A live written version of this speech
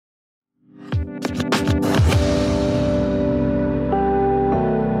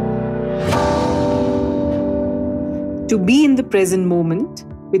To be in the present moment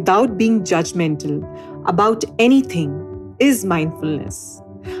without being judgmental about anything is mindfulness.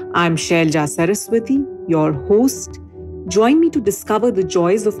 I'm Shailja Saraswati, your host. Join me to discover the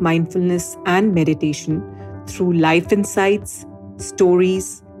joys of mindfulness and meditation through life insights,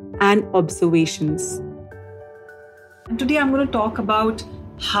 stories, and observations. And today I'm going to talk about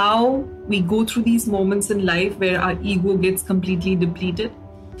how we go through these moments in life where our ego gets completely depleted.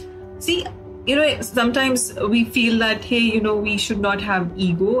 See, sometimes we feel that, hey, we should not have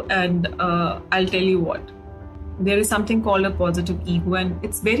ego. And I'll tell you what, there is something called a positive ego, and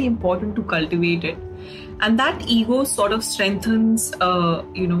it's very important to cultivate it. And that ego sort of strengthens,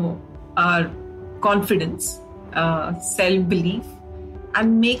 our confidence, self-belief,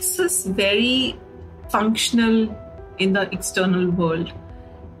 and makes us very functional in the external world.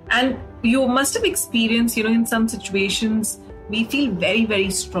 And you must have experienced, in some situations, we feel very,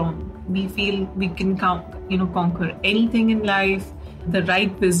 very strong. We feel we can conquer anything in life. The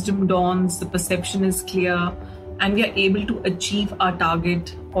right wisdom dawns, the perception is clear, and we are able to achieve our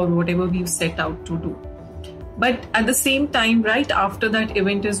target or whatever we've set out to do. But at the same time, right after that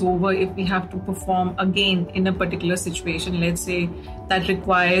event is over, if we have to perform again in a particular situation, let's say that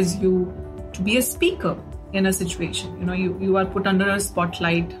requires you to be a speaker in a situation, you are put under a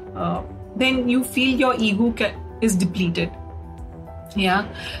spotlight, then you feel your ego is depleted.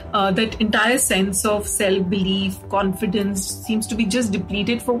 That entire sense of self-belief, confidence seems to be just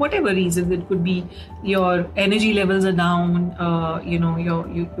depleted for whatever reasons. It could be your energy levels are down,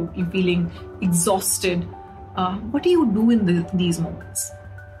 you're feeling exhausted. What do you do in these moments?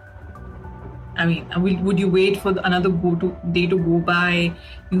 I mean, would you wait for another day to go by?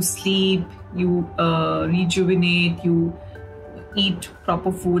 You sleep, you rejuvenate, you eat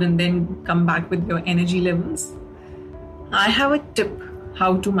proper food, and then come back with your energy levels? I have a tip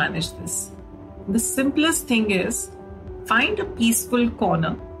how to manage this. The simplest thing is find a peaceful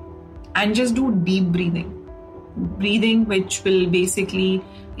corner and just do deep breathing. Breathing, which will basically,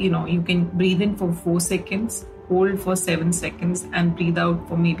 you can breathe in for 4 seconds, hold for 7 seconds, and breathe out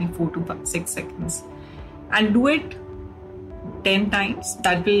for maybe 4 to 6 seconds. And do it 10 times.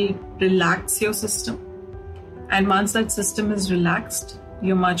 That will relax your system. And once that system is relaxed,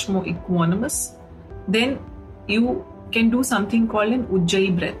 you're much more equanimous. Then you can do something called an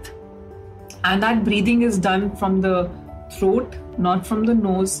Ujjayi breath. And that breathing is done from the throat, not from the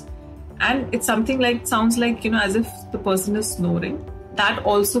nose. And it's something sounds like, as if the person is snoring. That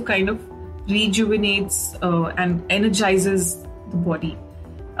also kind of rejuvenates and energizes the body.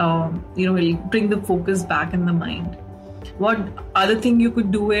 Will bring the focus back in the mind. What other thing you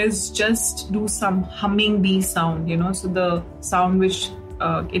could do is just do some humming bee sound, so the sound which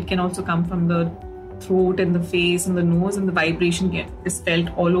it can also come from the throat and the face and the nose, and the vibration is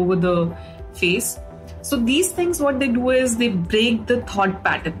felt all over the face. So these things, what they do is they break the thought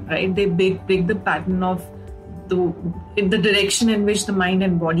pattern, right? They break the pattern of in the direction in which the mind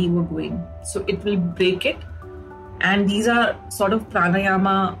and body were going. So it will break it. And these are sort of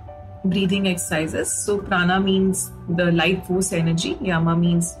pranayama breathing exercises. So prana means the life force energy. Yama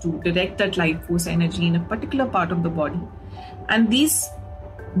means to direct that life force energy in a particular part of the body. And these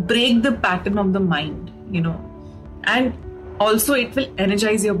break the pattern of the mind, and also it will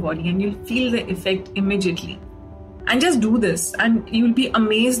energize your body and you'll feel the effect immediately. And just do this and you'll be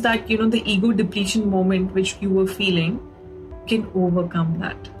amazed that, the ego depletion moment which you were feeling can overcome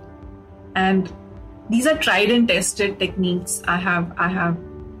that. And these are tried and tested techniques. I have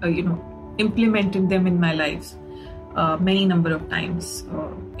implemented them in my life many number of times.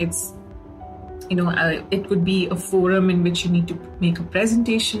 It's it could be a forum in which you need to make a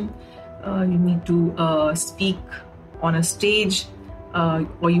presentation, you need to speak on a stage,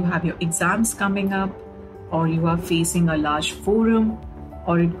 or you have your exams coming up, or you are facing a large forum,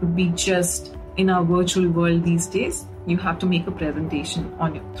 or it could be just in our virtual world these days, you have to make a presentation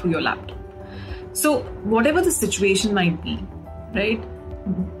through your laptop. So whatever the situation might be, right?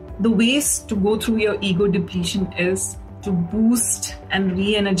 The ways to go through your ego depletion is to boost and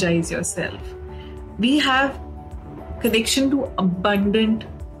re-energize yourself. We have connection to abundant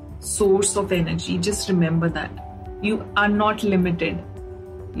source of energy. Just remember that. You are not limited.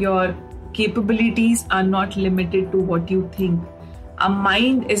 Your capabilities are not limited to what you think. Our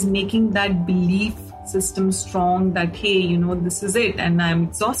mind is making that belief system strong that, hey, this is it, and I'm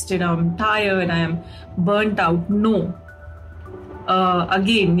exhausted, I'm tired, I am burnt out. No.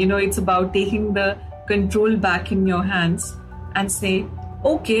 Again, it's about taking the control back in your hands and say,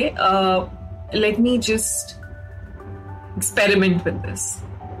 okay, let me just experiment with this.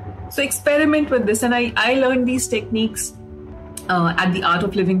 So experiment with this. And I learned these techniques at the Art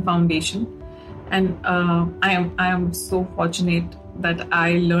of Living Foundation. And I am so fortunate that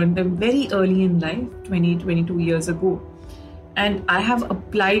I learned them very early in life, 22 years ago. And I have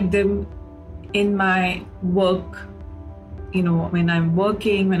applied them in my work, when I'm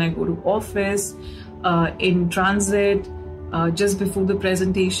working, when I go to office, in transit, just before the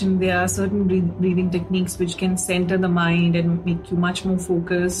presentation. There are certain breathing techniques which can center the mind and make you much more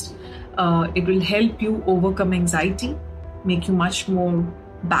focused. It will help you overcome anxiety, make you much more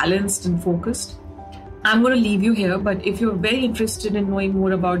balanced and focused. I'm going to leave you here, but if you're very interested in knowing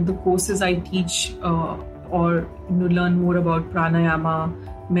more about the courses I teach, or learn more about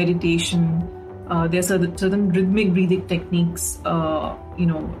pranayama, meditation, there's certain rhythmic breathing techniques,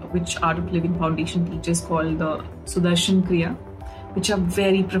 which Art of Living Foundation teaches, called the Sudarshan Kriya, which are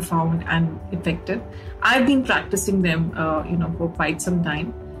very profound and effective. I've been practicing them, for quite some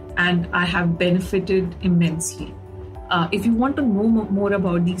time, and I have benefited immensely. If you want to know more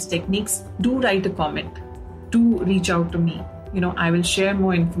about these techniques, do write a comment. Do reach out to me. I will share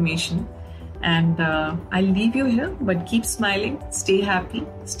more information. And I'll leave you here, but keep smiling, stay happy,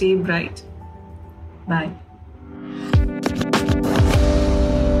 stay bright. Bye.